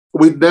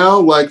We'd now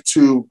like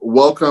to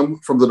welcome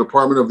from the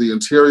Department of the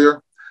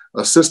Interior,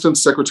 Assistant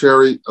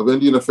Secretary of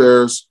Indian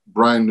Affairs,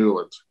 Bryan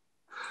Newland.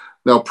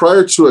 Now,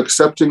 prior to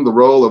accepting the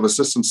role of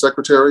Assistant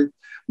Secretary,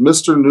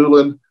 Mr.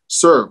 Newland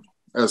served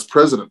as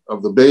president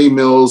of the Bay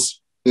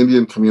Mills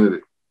Indian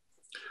Community.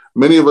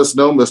 Many of us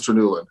know Mr.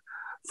 Newland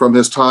from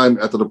his time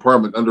at the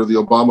department under the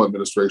Obama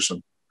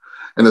administration.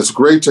 And it's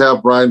great to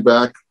have Bryan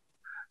back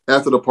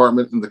at the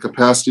department in the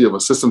capacity of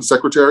Assistant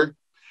Secretary.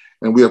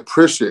 And we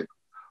appreciate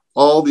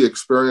all the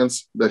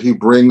experience that he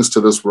brings to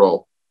this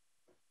role.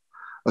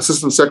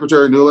 Assistant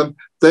Secretary Newland,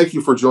 thank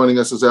you for joining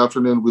us this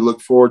afternoon. We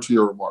look forward to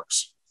your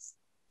remarks.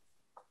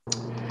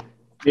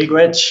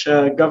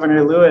 Miigwech,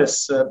 Governor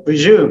Lewis,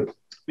 Bijou,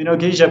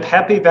 Minogijap,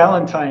 happy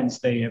Valentine's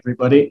Day,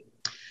 everybody.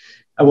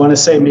 I want to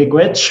say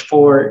miigwech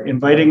for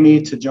inviting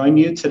me to join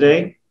you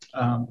today.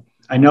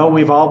 I know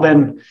we've all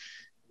been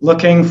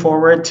looking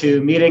forward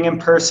to meeting in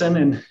person,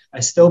 and I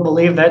still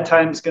believe that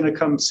time's going to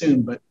come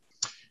soon, but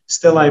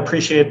still, I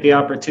appreciate the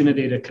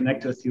opportunity to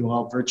connect with you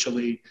all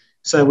virtually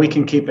so that we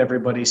can keep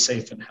everybody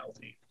safe and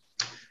healthy.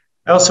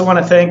 I also want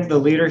to thank the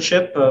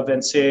leadership of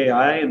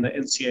NCAI and the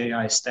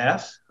NCAI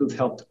staff who've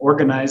helped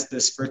organize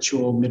this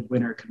virtual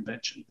midwinter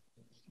convention.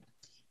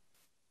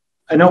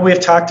 I know we've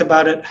talked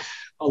about it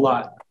a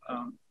lot,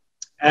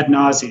 ad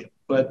nauseum,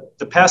 but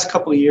the past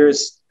couple of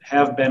years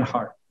have been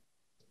hard.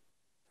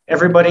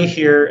 Everybody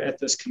here at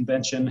this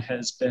convention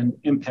has been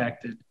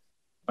impacted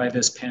by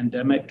this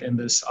pandemic and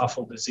this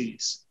awful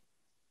disease.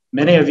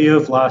 Many of you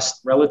have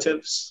lost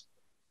relatives,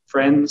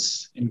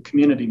 friends, and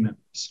community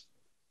members.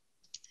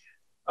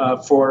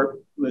 For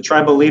the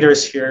tribal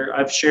leaders here,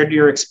 I've shared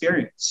your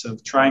experience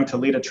of trying to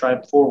lead a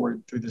tribe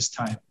forward through this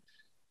time,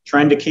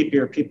 trying to keep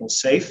your people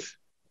safe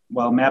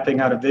while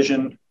mapping out a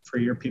vision for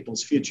your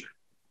people's future.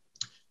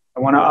 I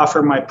want to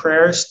offer my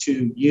prayers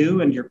to you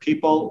and your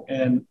people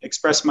and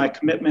express my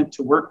commitment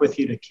to work with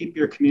you to keep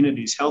your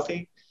communities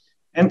healthy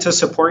and to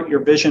support your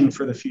vision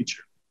for the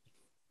future.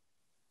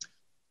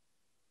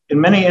 In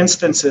many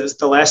instances,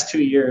 the last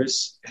 2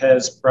 years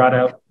has brought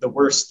out the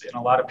worst in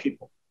a lot of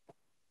people,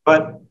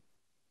 but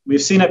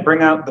we've seen it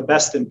bring out the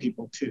best in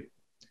people too.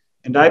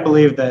 And I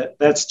believe that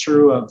that's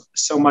true of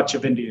so much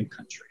of Indian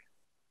country.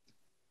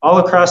 All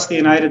across the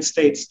United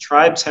States,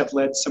 tribes have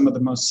led some of the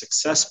most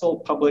successful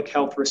public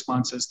health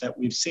responses that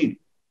we've seen,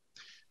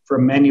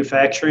 from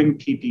manufacturing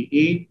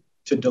PPE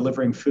to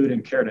delivering food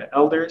and care to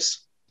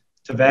elders,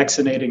 to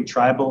vaccinating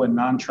tribal and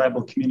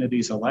non-tribal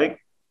communities alike.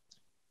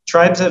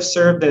 Tribes have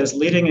served as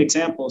leading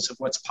examples of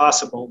what's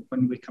possible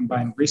when we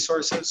combine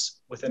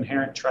resources with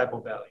inherent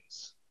tribal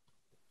values.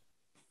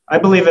 I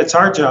believe it's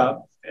our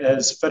job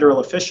as federal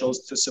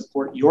officials to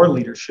support your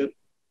leadership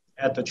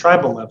at the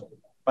tribal level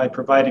by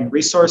providing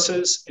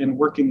resources and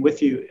working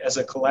with you as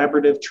a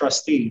collaborative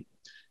trustee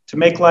to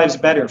make lives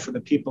better for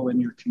the people in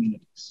your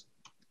communities.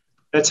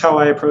 That's how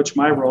I approach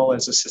my role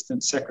as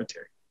Assistant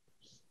Secretary.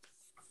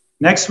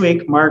 Next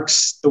week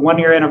marks the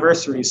 1-year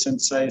anniversary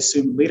since I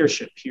assumed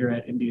leadership here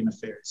at Indian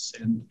Affairs.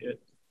 And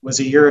it was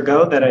a year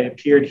ago that I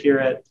appeared here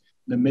at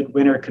the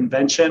Midwinter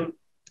Convention,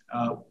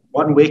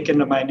 1 week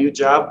into my new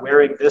job,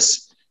 wearing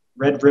this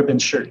red ribbon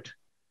shirt.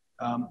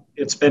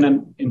 It's been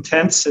an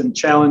intense and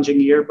challenging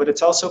year, but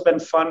it's also been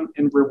fun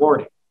and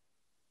rewarding.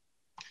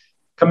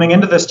 Coming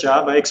into this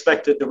job, I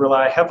expected to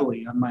rely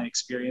heavily on my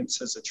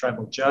experience as a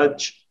tribal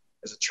judge,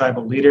 as a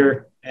tribal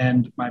leader,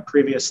 and my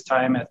previous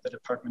time at the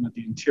Department of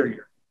the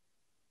Interior.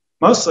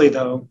 Mostly,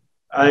 though,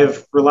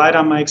 I've relied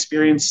on my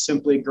experience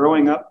simply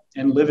growing up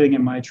and living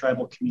in my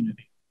tribal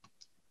community.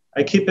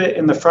 I keep it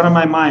in the front of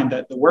my mind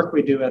that the work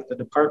we do at the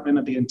Department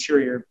of the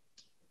Interior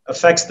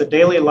affects the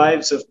daily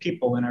lives of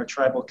people in our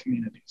tribal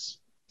communities.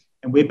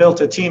 And we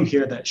built a team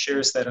here that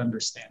shares that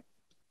understanding.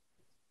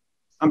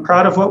 I'm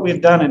proud of what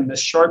we've done in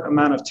this short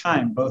amount of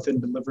time, both in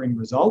delivering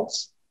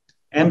results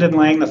and in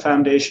laying the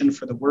foundation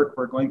for the work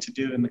we're going to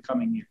do in the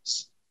coming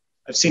years.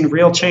 I've seen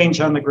real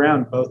change on the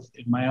ground, both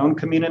in my own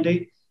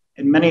community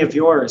and many of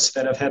yours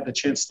that have had the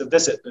chance to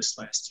visit this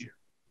last year.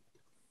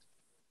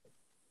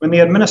 When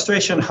the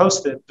administration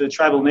hosted the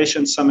Tribal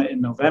Nations Summit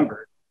in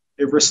November,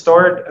 it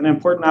restored an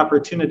important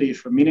opportunity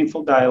for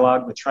meaningful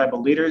dialogue with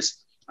tribal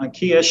leaders on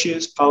key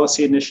issues,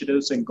 policy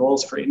initiatives, and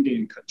goals for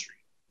Indian country.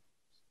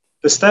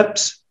 The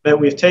steps that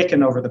we've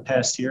taken over the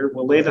past year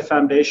will lay the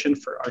foundation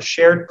for our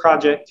shared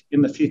project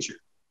in the future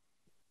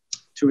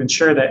to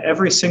ensure that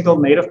every single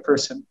Native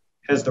person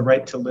has the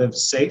right to live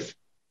safe,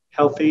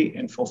 healthy,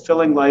 and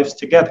fulfilling lives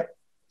together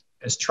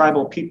as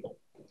tribal people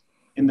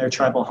in their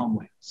tribal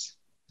homelands.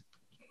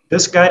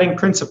 This guiding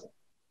principle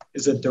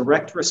is a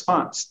direct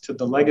response to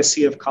the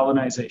legacy of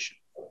colonization,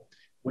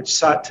 which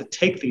sought to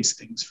take these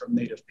things from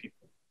Native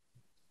people.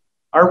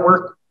 Our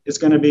work is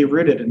going to be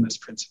rooted in this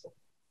principle.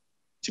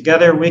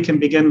 Together, we can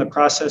begin the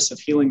process of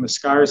healing the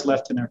scars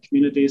left in our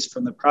communities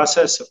from the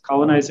process of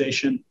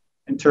colonization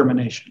and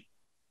termination.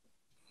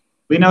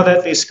 We know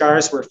that these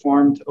scars were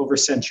formed over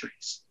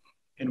centuries,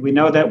 and we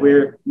know that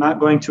we're not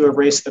going to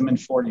erase them in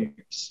 4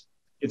 years.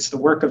 It's the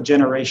work of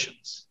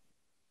generations,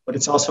 but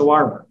it's also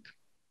our work.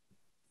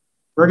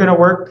 We're going to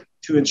work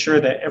to ensure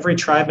that every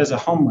tribe has a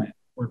homeland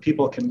where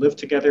people can live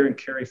together and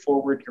carry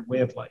forward your way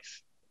of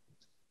life.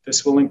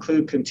 This will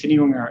include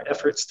continuing our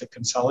efforts to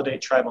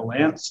consolidate tribal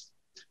lands,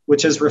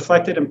 which is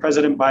reflected in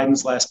President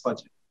Biden's last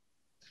budget.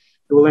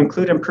 It will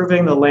include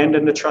improving the land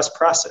in the trust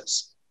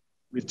process.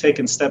 We've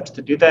taken steps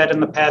to do that in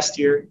the past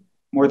year,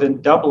 more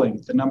than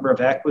doubling the number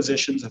of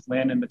acquisitions of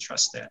land in the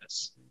trust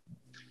status.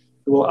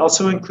 It will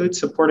also include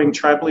supporting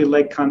tribally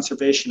led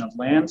conservation of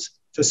lands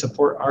to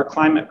support our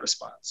climate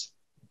response,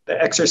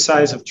 the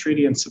exercise of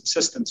treaty and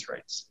subsistence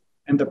rights,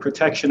 and the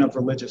protection of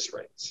religious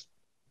rights.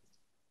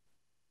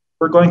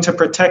 We're going to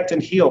protect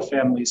and heal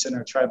families in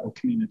our tribal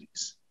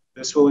communities.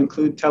 This will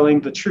include telling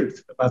the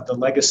truth about the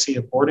legacy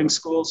of boarding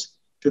schools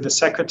through the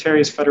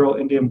Secretary's Federal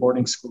Indian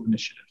Boarding School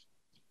Initiative.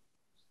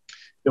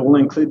 It will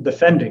include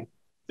defending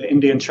the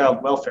Indian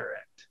Child Welfare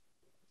Act.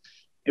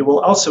 It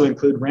will also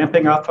include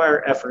ramping up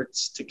our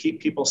efforts to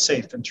keep people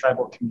safe in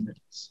tribal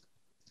communities.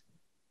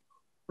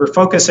 We're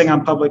focusing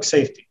on public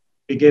safety,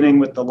 beginning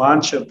with the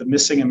launch of the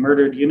Missing and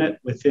Murdered Unit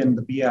within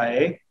the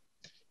BIA.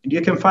 And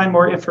you can find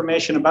more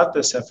information about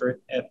this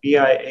effort at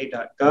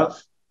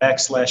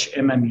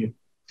bia.gov/MMU,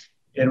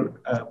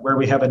 where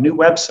we have a new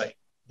website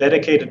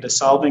dedicated to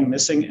solving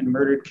missing and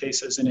murdered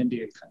cases in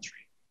Indian country.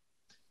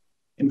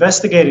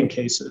 Investigating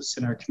cases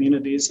in our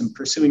communities and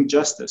pursuing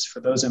justice for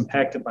those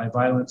impacted by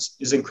violence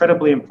is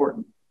incredibly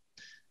important,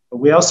 but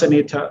we also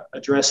need to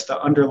address the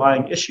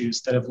underlying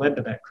issues that have led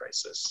to that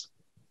crisis.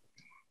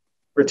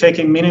 We're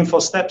taking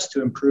meaningful steps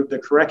to improve the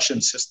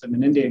correction system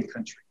in Indian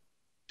country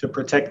to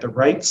protect the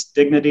rights,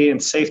 dignity,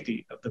 and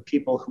safety of the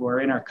people who are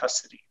in our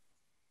custody.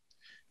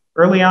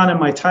 Early on in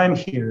my time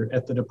here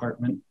at the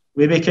department,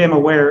 we became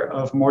aware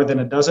of more than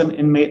a dozen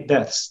inmate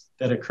deaths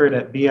that occurred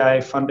at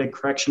BI-funded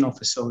correctional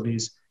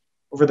facilities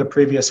over the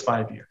previous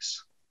 5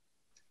 years.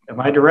 At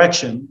my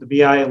direction, the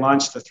BI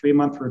launched a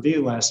 3-month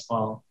review last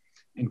fall,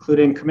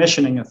 including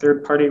commissioning a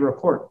third-party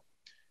report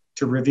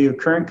to review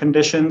current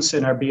conditions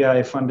in our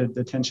BI-funded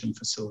detention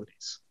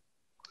facilities.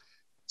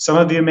 Some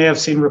of you may have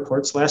seen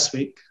reports last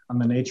week on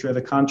the nature of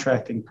the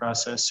contracting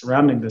process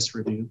surrounding this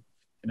review,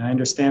 and I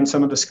understand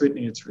some of the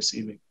scrutiny it's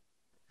receiving.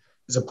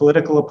 As a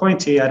political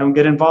appointee, I don't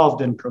get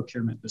involved in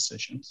procurement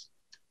decisions,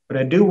 but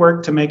I do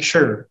work to make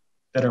sure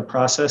that our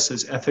process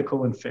is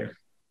ethical and fair.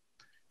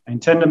 I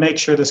intend to make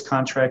sure this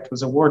contract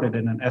was awarded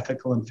in an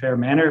ethical and fair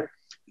manner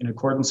in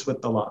accordance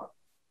with the law.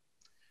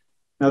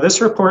 Now,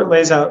 this report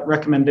lays out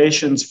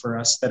recommendations for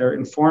us that are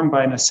informed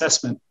by an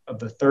assessment of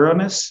the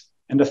thoroughness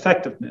and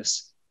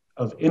effectiveness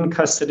of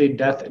in-custody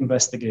death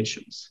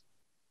investigations.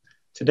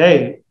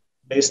 Today,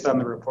 based on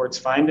the report's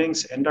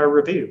findings and our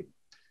review,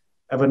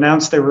 I've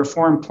announced a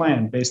reform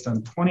plan based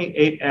on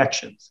 28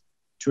 actions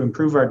to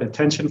improve our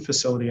detention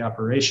facility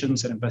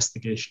operations and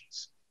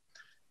investigations.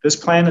 This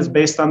plan is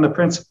based on the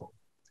principle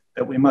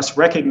that we must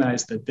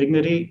recognize the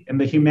dignity and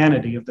the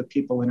humanity of the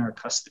people in our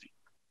custody.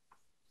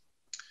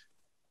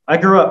 I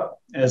grew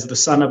up as the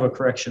son of a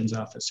corrections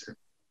officer.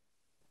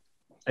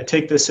 I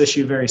take this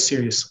issue very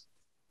seriously.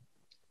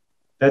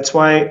 That's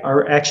why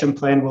our action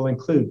plan will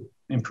include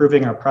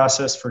improving our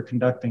process for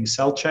conducting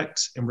cell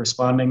checks and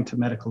responding to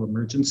medical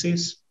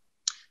emergencies,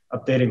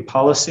 updating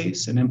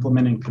policies and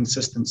implementing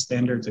consistent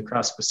standards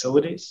across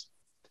facilities,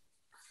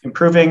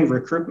 improving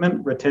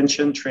recruitment,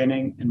 retention,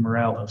 training, and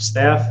morale of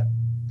staff,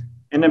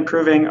 and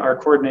improving our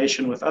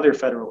coordination with other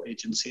federal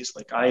agencies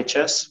like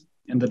IHS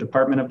and the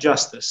Department of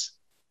Justice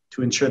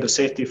to ensure the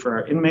safety for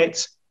our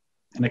inmates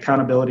and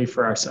accountability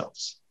for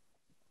ourselves.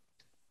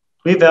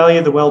 We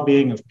value the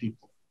well-being of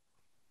people,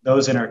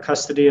 those in our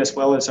custody, as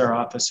well as our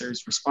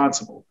officers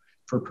responsible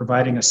for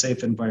providing a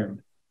safe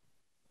environment.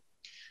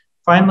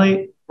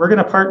 Finally, we're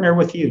going to partner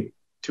with you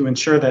to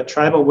ensure that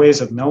tribal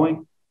ways of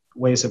knowing,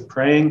 ways of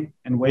praying,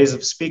 and ways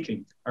of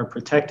speaking are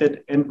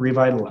protected and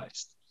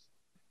revitalized.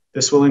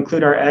 This will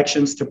include our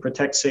actions to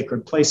protect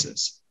sacred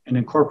places and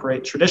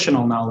incorporate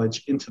traditional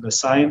knowledge into the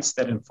science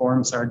that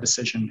informs our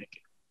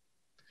decision-making.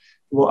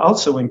 It will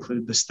also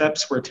include the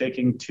steps we're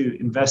taking to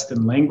invest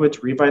in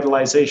language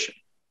revitalization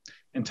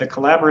and to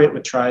collaborate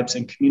with tribes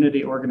and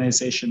community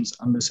organizations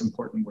on this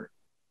important work.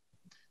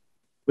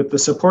 With the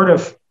support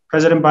of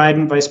President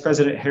Biden, Vice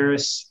President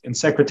Harris, and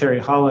Secretary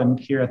Holland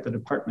here at the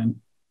department,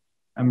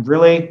 I'm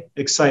really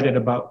excited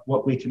about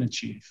what we can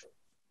achieve.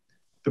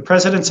 The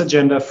president's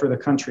agenda for the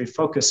country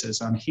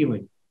focuses on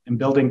healing and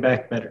building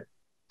back better.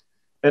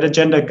 That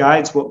agenda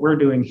guides what we're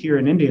doing here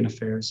in Indian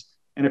Affairs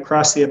and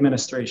across the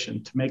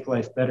administration to make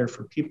life better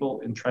for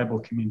people in tribal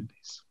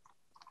communities.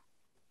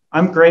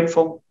 I'm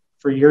grateful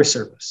for your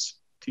service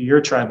to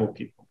your tribal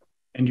people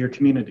and your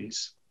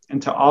communities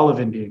and to all of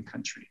Indian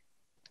country.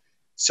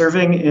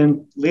 Serving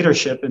in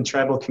leadership in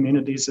tribal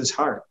communities is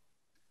hard.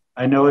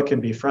 I know it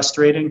can be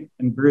frustrating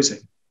and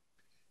bruising,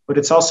 but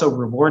it's also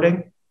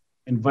rewarding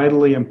and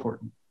vitally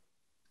important.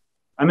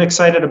 I'm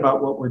excited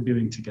about what we're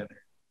doing together.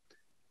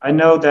 I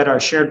know that our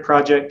shared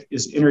project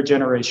is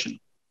intergenerational.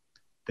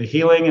 The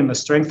healing and the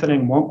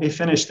strengthening won't be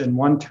finished in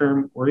one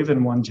term or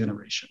even one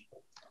generation.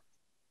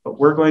 But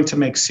we're going to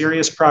make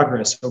serious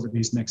progress over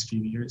these next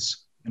few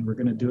years, and we're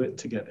going to do it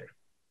together.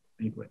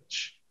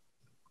 Miigwech.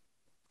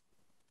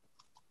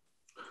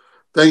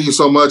 Thank you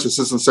so much,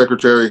 Assistant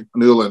Secretary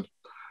Newland.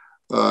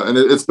 And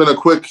it's been a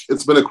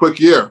quick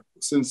year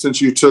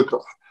since you took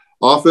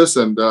office,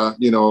 and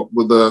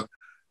with the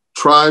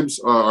tribes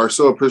are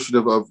so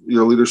appreciative of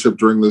your leadership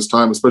during this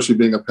time, especially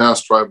being a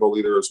past tribal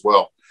leader as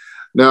well.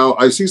 Now,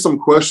 I see some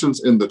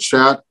questions in the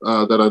chat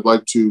that I'd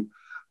like to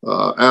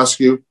ask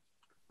you.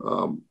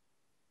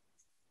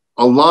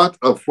 A lot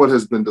of what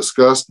has been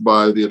discussed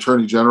by the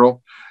Attorney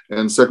General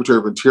and Secretary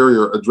of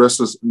Interior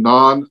addresses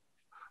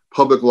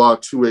non-public law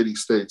 280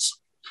 states.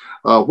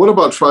 What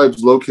about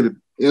tribes located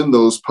in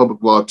those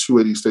public law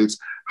 280 states?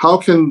 How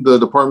can the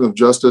Department of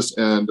Justice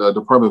and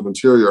Department of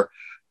Interior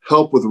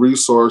help with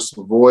resource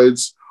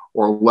voids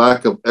or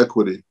lack of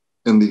equity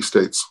in these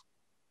states?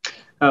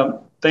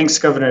 Thanks,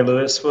 Governor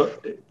Lewis. Well,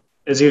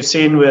 as you've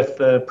seen with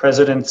the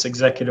President's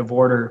executive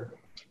order,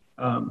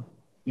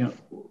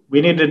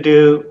 we need to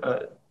do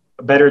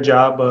a better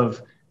job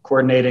of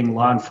coordinating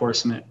law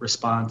enforcement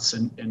response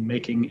and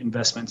making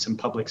investments in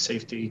public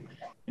safety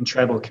in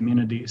tribal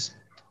communities.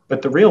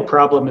 But the real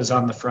problem is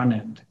on the front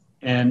end.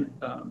 And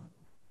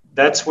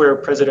that's where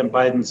President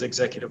Biden's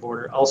executive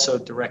order also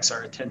directs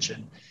our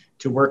attention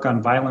to work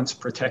on violence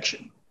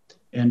protection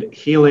and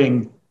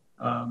healing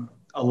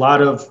a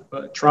lot of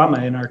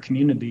trauma in our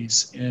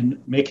communities,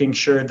 and making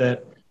sure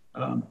that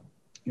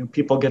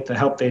people get the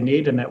help they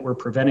need, and that we're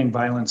preventing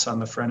violence on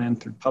the front end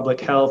through public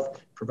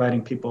health,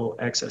 providing people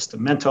access to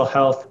mental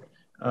health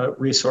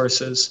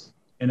resources.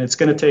 And it's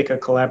going to take a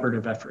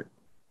collaborative effort.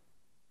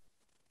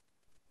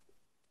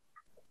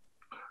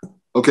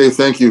 Okay,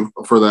 thank you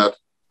for that.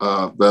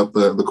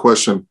 The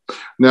question.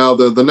 Now,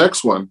 the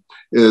next one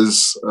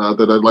is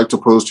that I'd like to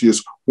pose to you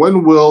is,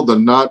 when will the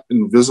Not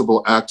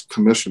Invisible Act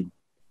Commission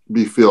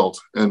be filled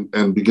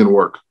and begin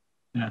work?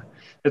 Yeah,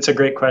 it's a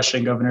great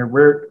question, Governor.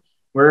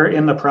 We're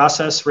in the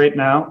process right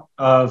now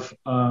of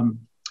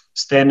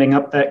standing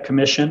up that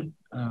commission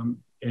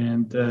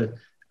and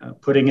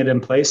putting it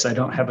in place. I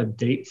don't have a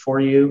date for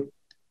you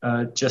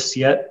just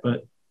yet,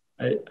 but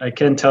I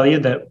can tell you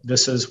that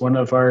this is one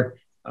of our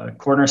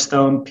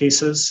cornerstone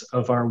pieces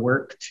of our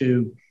work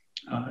to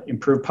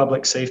improve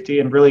public safety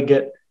and really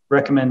get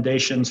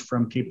recommendations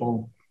from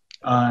people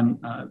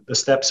on the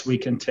steps we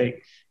can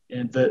take.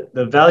 And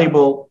the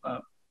valuable,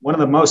 one of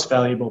the most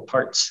valuable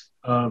parts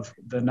of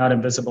the Not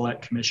Invisible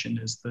Act Commission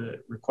is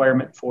the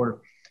requirement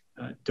for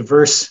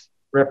diverse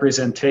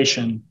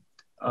representation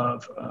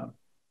of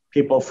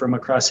people from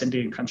across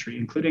Indian country,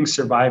 including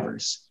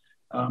survivors,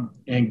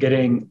 and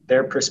getting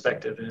their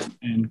perspective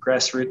in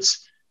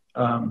grassroots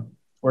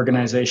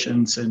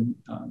organizations and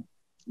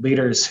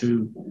leaders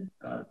who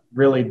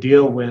really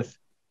deal with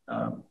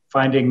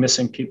finding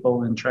missing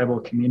people in tribal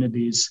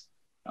communities.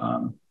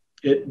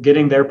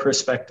 Getting their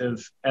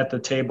perspective at the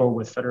table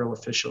with federal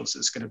officials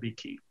is going to be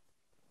key.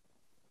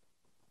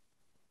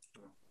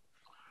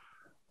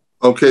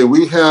 Okay,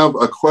 we have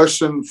a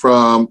question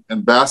from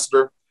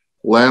Ambassador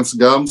Lance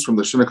Gumbs from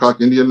the Shinnecock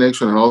Indian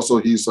Nation, and also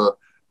he's a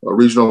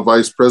regional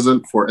vice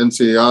president for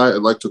NCAI.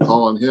 I'd like to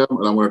call on him,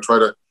 and I'm going to try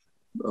to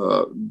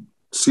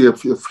see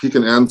if he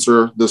can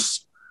answer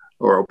this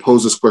or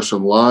pose this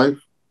question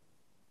live.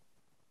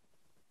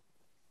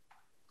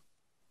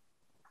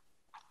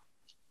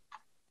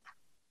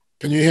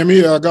 Can you hear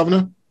me,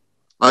 Governor?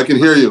 I can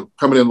hear you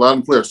coming in loud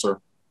and clear,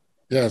 sir.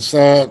 Yes,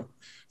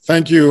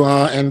 thank you.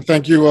 And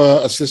thank you,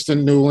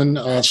 Assistant Newland,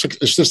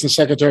 Assistant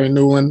Secretary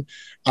Newland,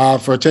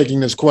 for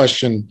taking this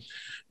question.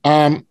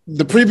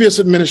 The previous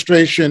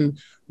administration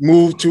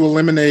moved to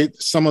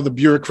eliminate some of the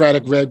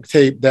bureaucratic red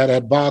tape that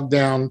had bogged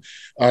down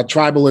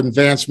tribal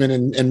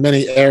advancement in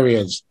many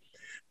areas.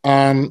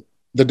 The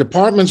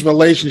department's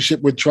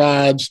relationship with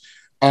tribes,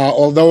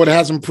 although it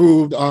has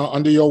improved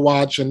under your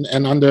watch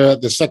and under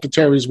the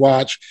Secretary's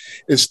watch,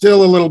 is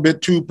still a little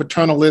bit too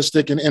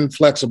paternalistic and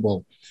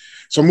inflexible.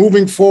 So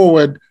moving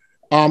forward,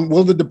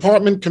 will the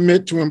department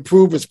commit to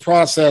improve its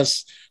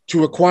process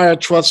to acquire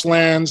trust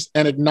lands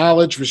and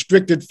acknowledge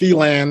restricted fee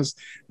lands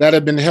that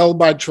have been held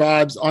by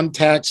tribes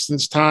untaxed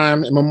since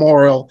time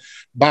immemorial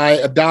by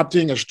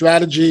adopting a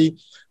strategy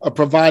of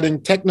providing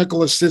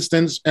technical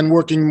assistance and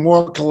working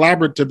more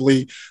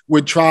collaboratively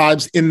with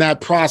tribes in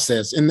that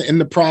process, in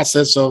the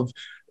process of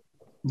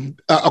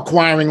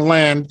acquiring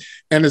land?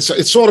 And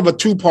it's sort of a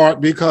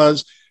two-part,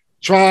 because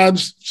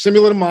tribes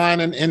similar to mine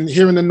and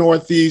here in the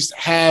Northeast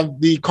have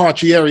the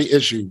Carcieri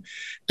issue.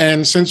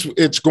 And since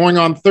it's going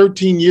on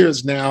 13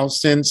 years now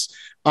since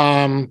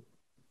the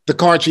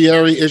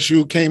Carcieri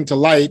issue came to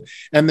light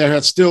and there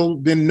has still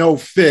been no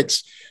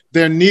fix,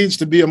 there needs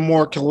to be a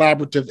more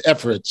collaborative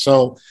effort.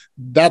 So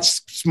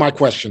that's my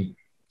question.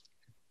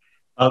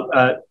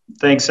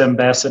 Thanks,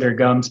 Ambassador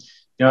Gumbs.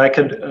 I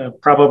could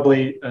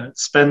probably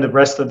spend the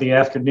rest of the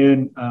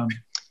afternoon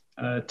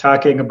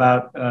talking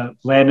about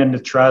land in the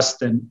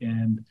trust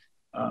and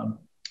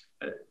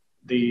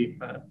the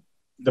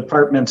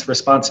department's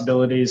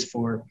responsibilities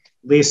for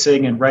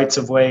leasing and rights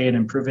of way and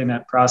improving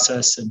that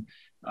process. And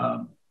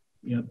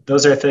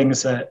those are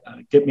things that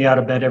get me out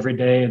of bed every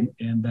day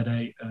and that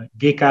I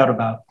geek out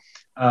about.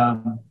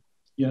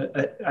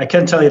 I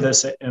can tell you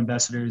this,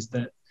 Ambassador, is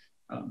that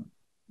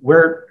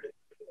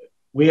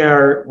we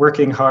are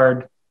working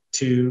hard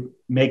to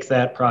make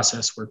that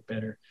process work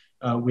better.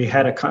 We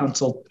had a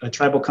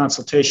tribal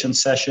consultation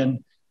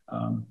session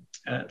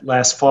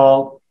last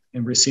fall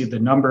and received a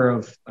number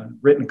of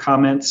written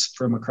comments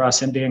from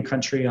across Indian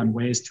country on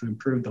ways to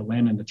improve the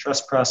land and the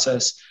trust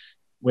process,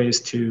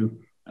 ways to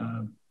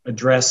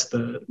address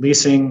the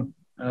leasing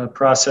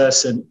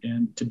process,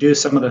 and to do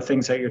some of the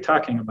things that you're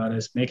talking about,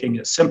 is making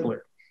it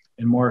simpler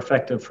and more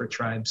effective for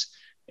tribes.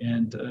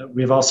 And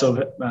we've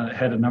also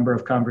had a number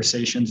of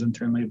conversations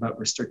internally about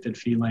restricted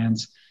fee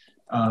lands.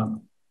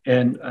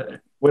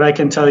 What I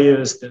can tell you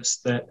is this,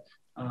 that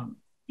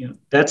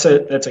that's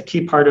a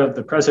key part of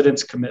the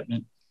president's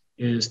commitment,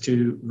 is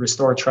to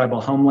restore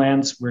tribal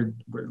homelands. We're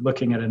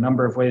looking at a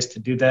number of ways to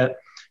do that.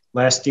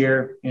 Last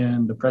year,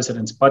 in the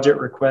president's budget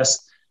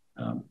request,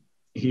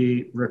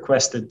 he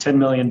requested $10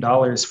 million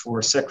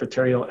for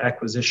secretarial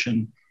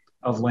acquisition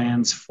of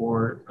lands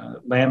for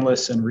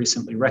landless and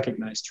recently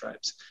recognized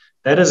tribes.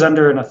 That is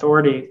under an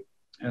authority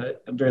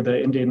under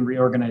the Indian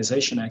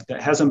Reorganization Act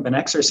that hasn't been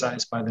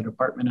exercised by the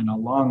department in a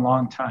long,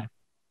 long time.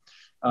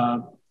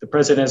 The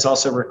president has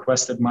also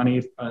requested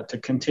money to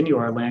continue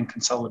our land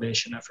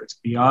consolidation efforts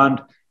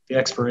beyond the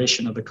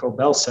expiration of the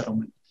Cobell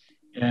settlement.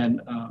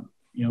 And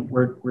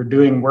we're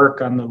doing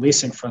work on the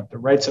leasing front, the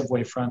rights of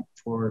way front,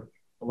 for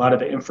a lot of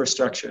the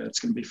infrastructure that's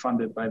going to be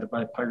funded by the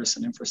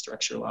bipartisan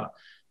infrastructure law,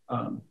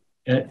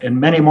 and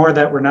many more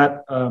that we're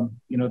not,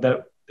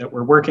 that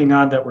we're working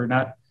on, that we're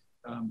not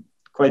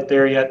quite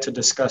there yet to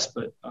discuss.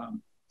 But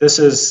this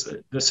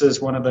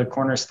is one of the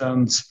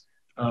cornerstones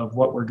of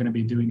what we're going to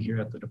be doing here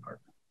at the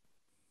department.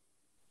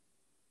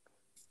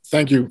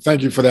 Thank you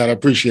for that. I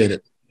appreciate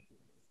it.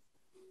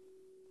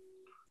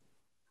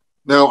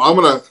 Now I'm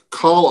going to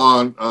call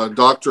on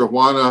Dr.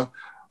 Juana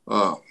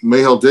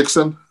Mayhel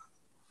Dixon.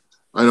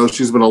 I know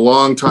she's been a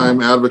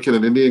long-time advocate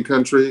in Indian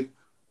country.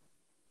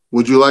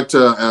 Would you like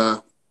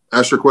to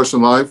ask your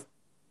question live,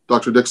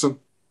 Dr. Dixon?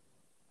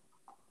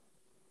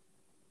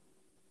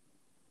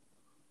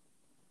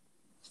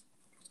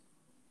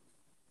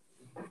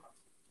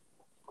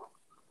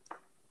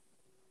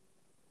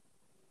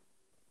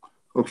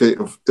 Okay,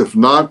 if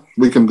not,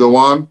 we can go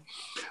on.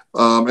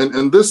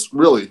 And this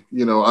really,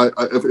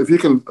 if you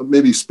can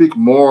maybe speak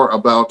more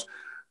about,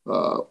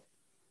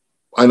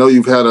 I know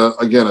you've had,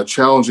 a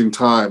challenging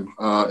time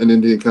in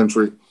Indian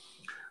country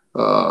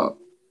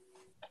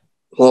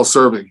while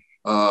serving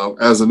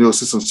as a new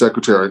assistant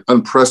secretary,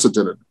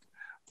 unprecedented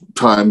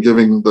time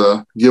given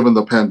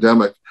the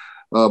pandemic,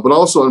 but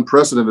also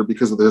unprecedented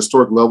because of the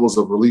historic levels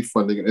of relief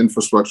funding and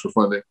infrastructure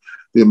funding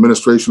the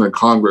administration and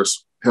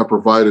Congress have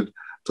provided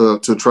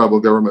to tribal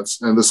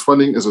governments. And this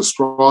funding is a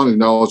strong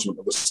acknowledgement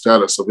of the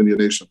status of Indian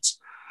nations,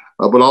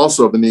 but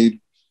also the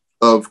need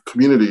of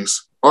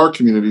communities, our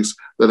communities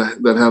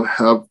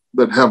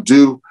that have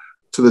due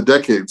to the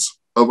decades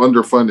of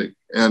underfunding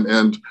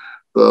and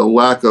the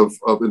lack of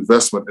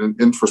investment in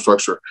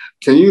infrastructure.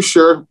 Can you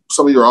share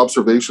some of your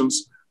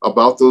observations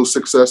about those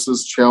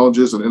successes,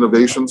 challenges, and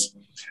innovations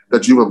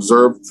that you've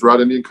observed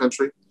throughout Indian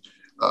country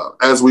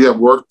as we have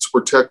worked to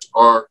protect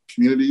our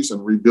communities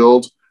and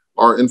rebuild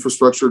our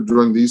infrastructure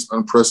during these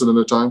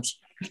unprecedented times?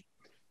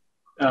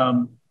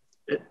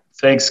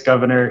 Thanks,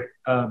 Governor.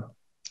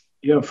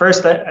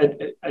 First,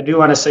 I do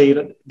want to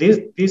say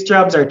these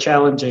jobs are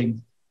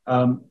challenging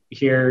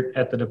here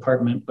at the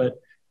department,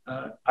 but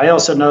I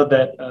also know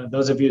that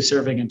those of you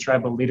serving in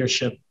tribal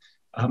leadership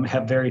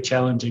have very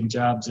challenging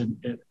jobs.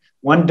 And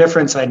one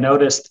difference I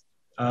noticed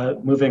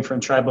moving from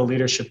tribal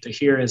leadership to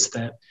here is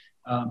that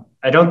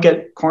I don't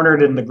get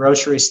cornered in the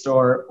grocery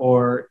store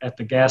or at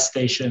the gas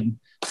station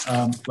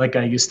like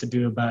I used to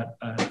do about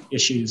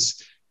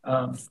issues.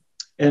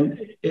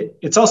 And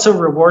it's also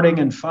rewarding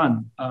and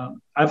fun.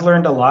 I've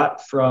learned a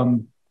lot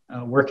from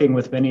working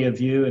with many of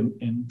you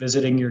and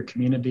visiting your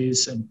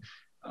communities. And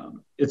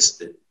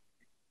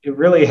it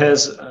really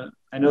has,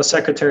 I know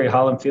Secretary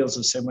Holland feels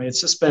the same way.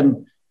 It's just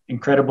been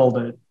incredible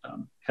to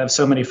have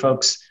so many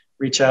folks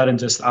reach out and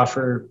just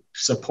offer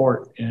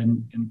support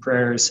and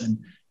prayers.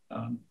 And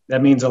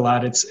that means a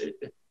lot.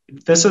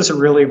 This is a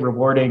really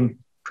rewarding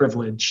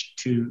privilege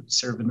to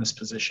serve in this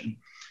position.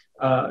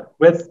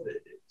 With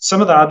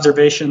some of the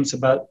observations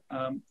about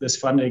this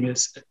funding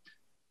is,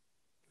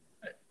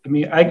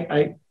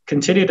 I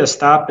continue to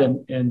stop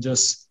and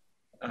just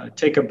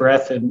take a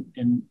breath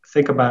and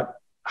think about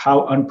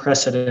how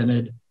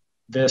unprecedented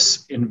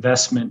this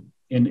investment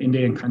in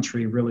Indian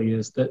country really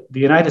is. The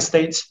United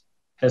States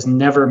has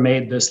never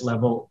made this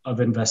level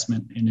of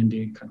investment in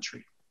Indian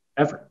country,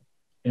 ever,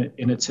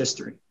 in its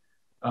history.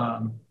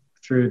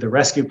 Through the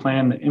rescue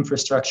plan, the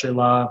infrastructure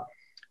law,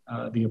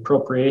 the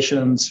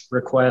appropriations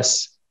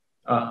requests.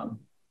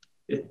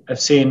 I've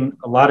seen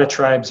a lot of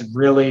tribes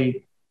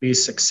really be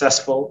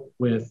successful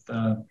with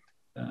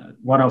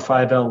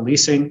 105L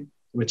leasing,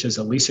 which is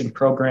a leasing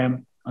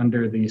program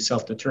under the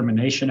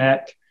Self-Determination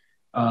Act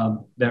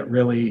that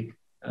really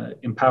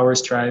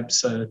empowers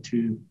tribes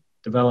to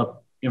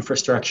develop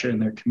infrastructure in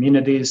their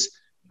communities.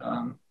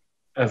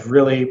 I've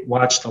really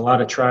watched a lot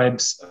of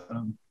tribes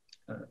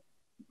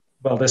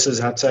well, this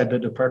is outside the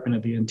Department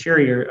of the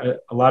Interior,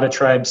 a lot of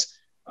tribes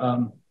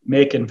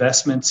make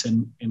investments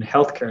in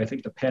healthcare. I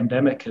think the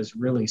pandemic has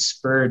really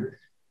spurred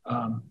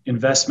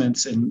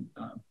investments in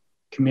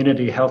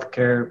community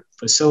healthcare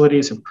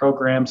facilities and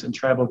programs in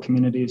tribal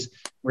communities.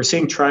 We're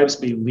seeing tribes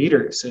be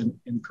leaders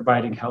in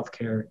providing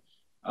healthcare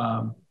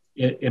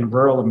in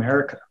rural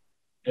America.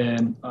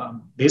 And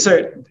these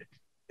are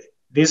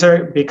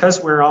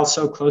because we're all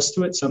so close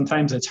to it,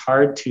 sometimes it's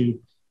hard to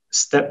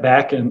step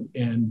back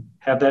and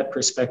have that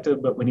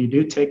perspective. But when you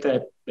do take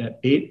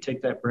that beat,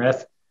 take that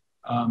breath,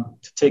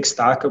 to take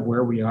stock of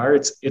where we are,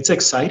 it's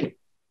exciting.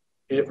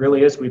 It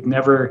really is. We've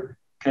never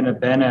kind of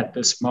been at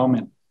this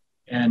moment.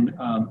 And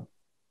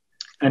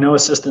I know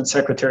Assistant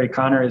Secretary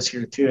Connor is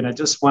here too. And I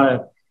just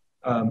want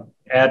to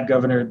add,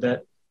 Governor,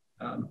 that,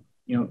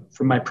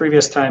 from my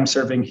previous time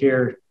serving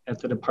here at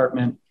the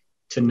department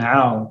to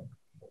now,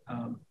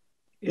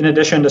 in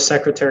addition to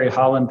Secretary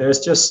Holland, there's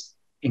just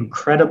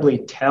incredibly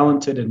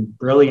talented and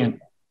brilliant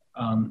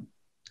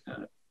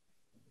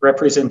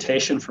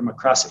representation from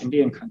across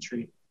Indian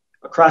country,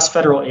 across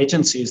federal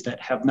agencies that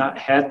have not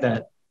had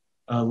that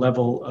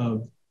level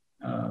of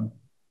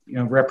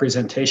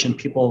representation.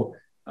 People,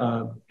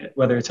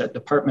 whether it's at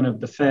Department of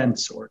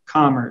Defense or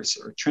Commerce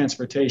or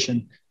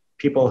Transportation,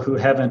 people who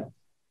haven't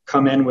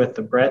come in with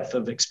the breadth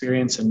of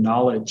experience and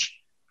knowledge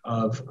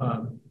of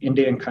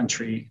Indian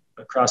country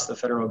across the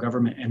federal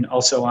government and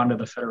also onto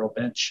the federal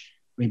bench.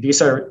 I mean,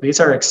 these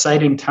are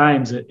exciting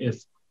times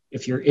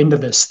if you're into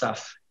this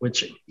stuff,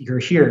 which you're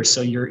here,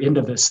 so you're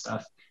into this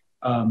stuff.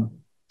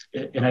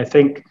 And I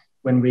think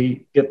when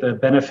we get the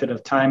benefit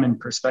of time and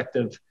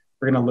perspective,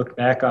 we're going to look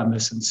back on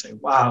this and say,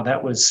 wow,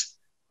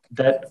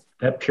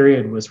 that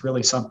period was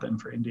really something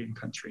for Indian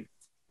country.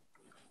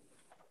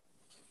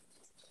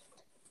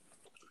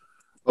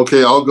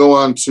 Okay, I'll go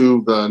on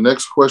to the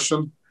next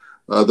question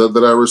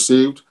that I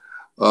received.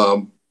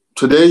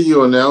 Today,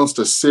 you announced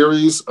a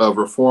series of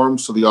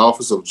reforms to the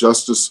Office of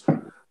Justice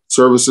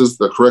Services,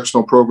 the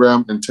correctional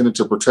program intended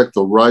to protect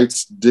the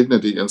rights,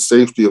 dignity, and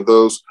safety of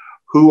those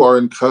who are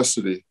in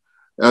custody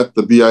at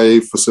the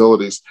BIA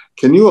facilities.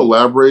 Can you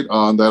elaborate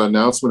on that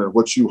announcement and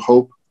what you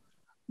hope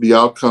the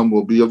outcome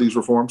will be of these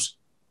reforms?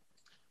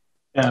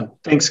 Yeah,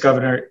 thanks,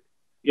 Governor.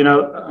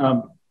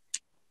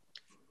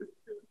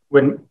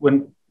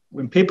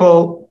 When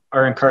people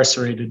are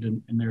incarcerated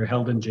and they're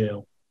held in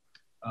jail,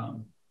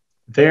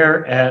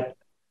 they're at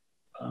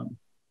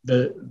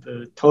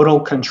the total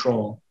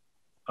control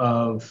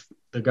of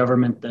the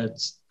government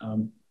that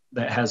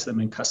has them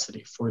in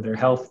custody for their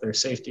health, their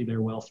safety,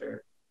 their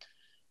welfare.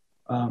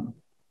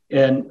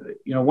 And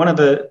one of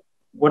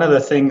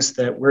the things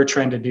that we're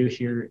trying to do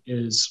here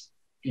is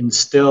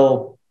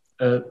instill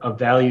a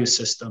value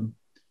system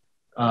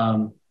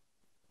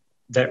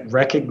that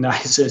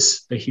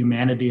recognizes the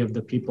humanity of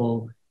the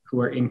people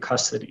who are in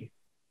custody.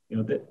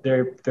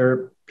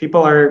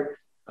 People are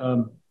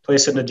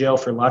placed into jail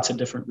for lots of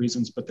different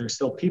reasons, but they're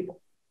still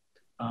people.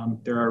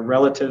 There are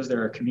relatives,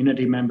 there are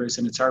community members,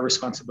 and it's our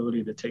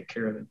responsibility to take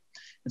care of them.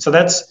 And so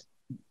that's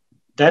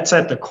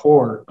at the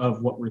core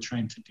of what we're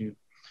trying to do.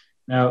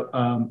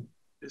 Now,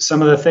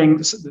 some of the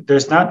things,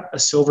 there's not a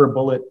silver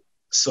bullet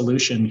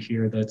solution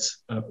here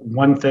that's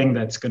one thing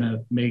that's going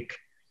to make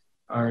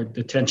our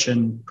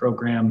detention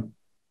program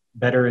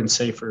better and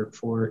safer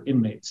for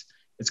inmates.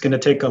 It's going to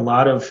take a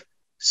lot of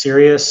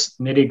serious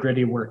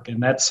nitty-gritty work,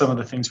 and that's some of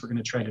the things we're going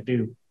to try to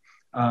do.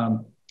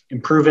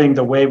 Improving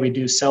the way we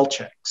do cell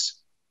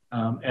checks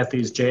at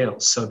these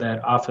jails so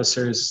that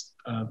officers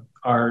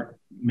are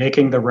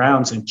making the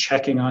rounds and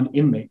checking on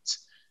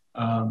inmates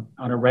on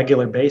a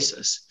regular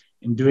basis,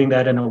 and doing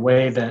that in a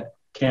way that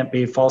can't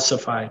be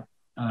falsified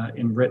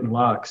in written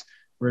logs.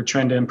 We're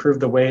trying to improve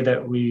the way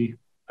that we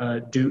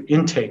do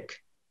intake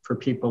for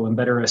people and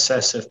better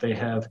assess if they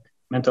have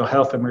mental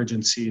health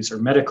emergencies or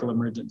medical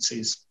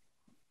emergencies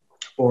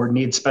or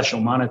need special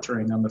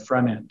monitoring on the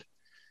front end.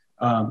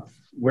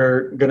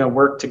 We're going to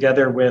work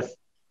together with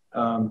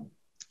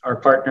our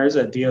partners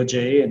at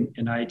DOJ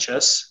and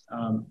IHS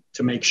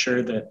to make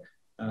sure that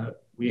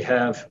we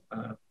have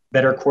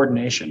better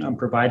coordination on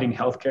providing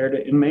healthcare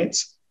to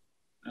inmates,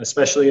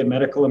 especially in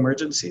medical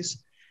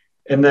emergencies,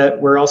 and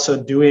that we're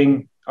also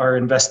doing our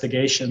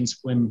investigations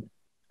when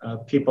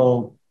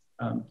people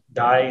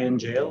die in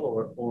jail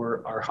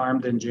or are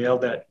harmed in jail,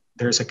 that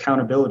there's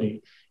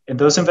accountability. And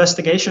those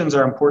investigations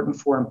are important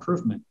for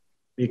improvement,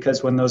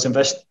 because when those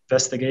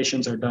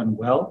investigations are done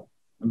well,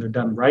 when they're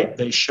done right,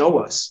 they show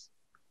us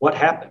what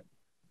happened,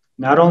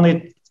 not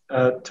only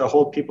to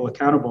hold people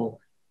accountable,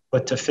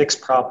 but to fix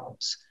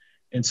problems.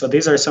 And so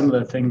these are some of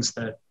the things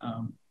that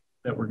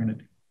we're going to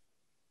do.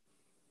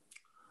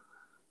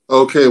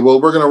 Okay, well,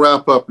 we're going to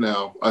wrap up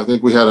now. I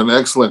think we had an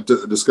excellent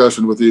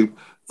discussion with you.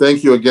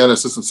 Thank you again,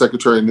 Assistant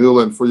Secretary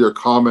Newland, for your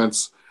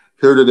comments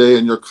here today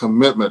and your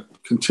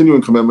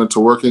continuing commitment to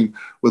working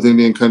with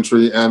Indian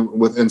country and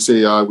with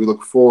NCAI. We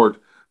look forward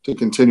to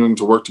continuing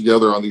to work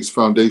together on these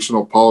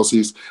foundational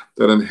policies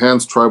that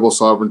enhance tribal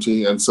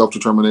sovereignty and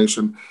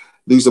self-determination.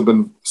 These have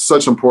been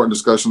such important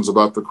discussions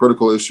about the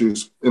critical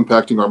issues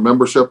impacting our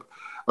membership,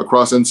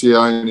 across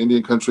NCAI and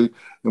Indian country,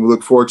 and we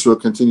look forward to a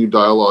continued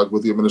dialogue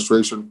with the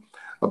administration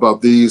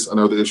about these and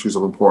other issues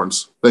of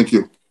importance. Thank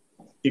you.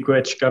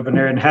 Miigwech,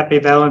 Governor, and happy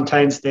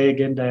Valentine's Day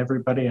again to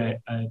everybody.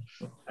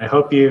 I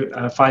hope you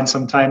find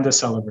some time to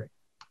celebrate.